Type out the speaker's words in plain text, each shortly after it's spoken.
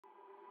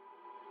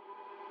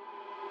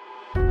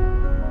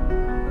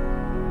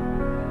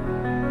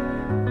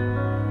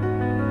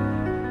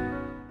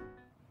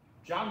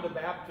John the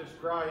Baptist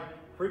cried,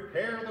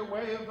 "Prepare the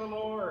way of the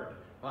Lord."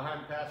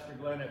 I'm Pastor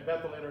Glenn at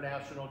Bethel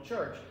International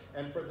Church,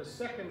 and for the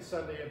second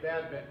Sunday of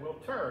Advent, we'll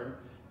turn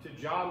to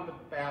John the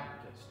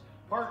Baptist.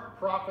 Part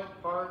prophet,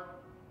 part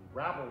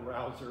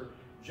rabble-rouser,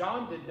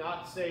 John did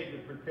not say to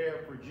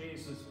prepare for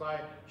Jesus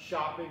by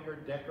shopping or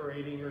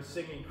decorating or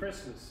singing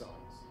Christmas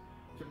songs.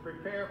 To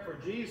prepare for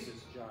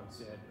Jesus, John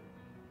said,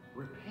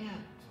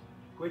 repent,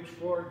 which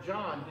for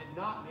John did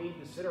not mean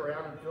to sit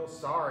around and feel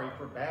sorry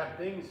for bad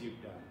things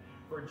you've done.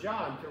 For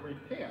John, to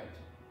repent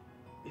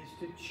is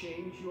to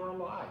change your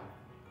life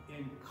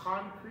in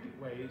concrete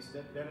ways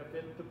that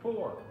benefit the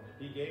poor.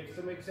 He gave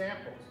some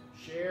examples.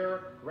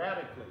 Share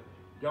radically.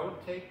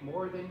 Don't take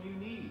more than you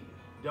need.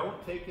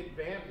 Don't take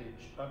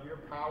advantage of your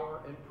power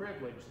and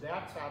privilege.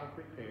 That's how to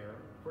prepare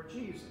for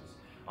Jesus.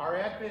 Our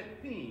Advent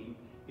theme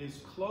is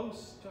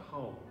close to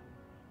home.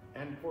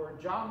 And for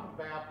John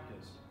the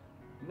Baptist,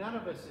 none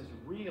of us is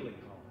really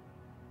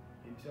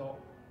home until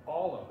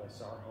all of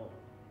us are home.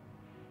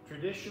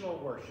 Traditional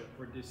worship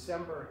for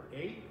December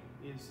 8th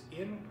is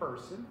in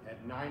person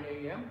at 9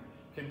 a.m.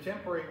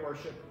 Contemporary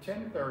worship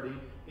 10:30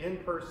 in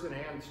person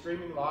and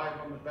streaming live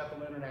on the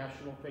Bethel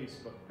International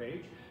Facebook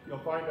page. You'll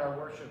find our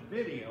worship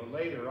video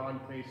later on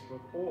Facebook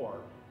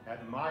or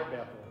at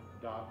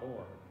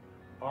mybethel.org.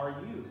 Are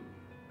you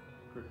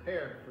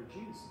prepared for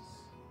Jesus?